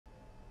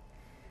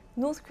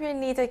North Korean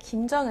leader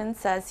Kim Jong-un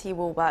says he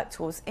will work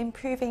towards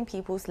improving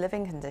people's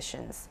living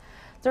conditions.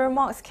 The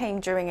remarks came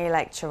during a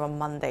lecture on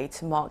Monday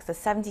to mark the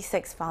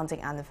 76th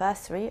founding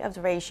anniversary of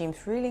the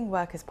regime's ruling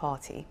Workers'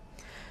 Party.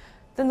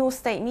 The North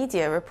State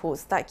media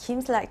reports that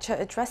Kim's lecture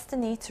addressed the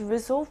need to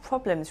resolve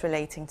problems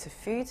relating to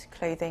food,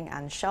 clothing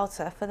and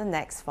shelter for the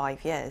next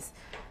 5 years.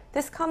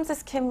 This comes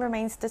as Kim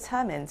remains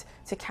determined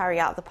to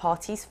carry out the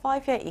party's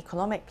 5-year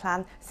economic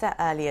plan set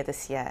earlier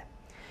this year.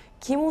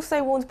 Kim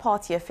also warned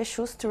party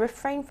officials to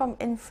refrain from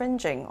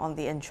infringing on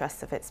the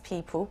interests of its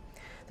people.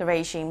 The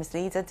regime's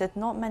leader did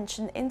not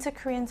mention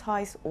inter-Korean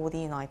ties or the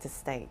United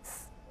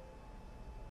States.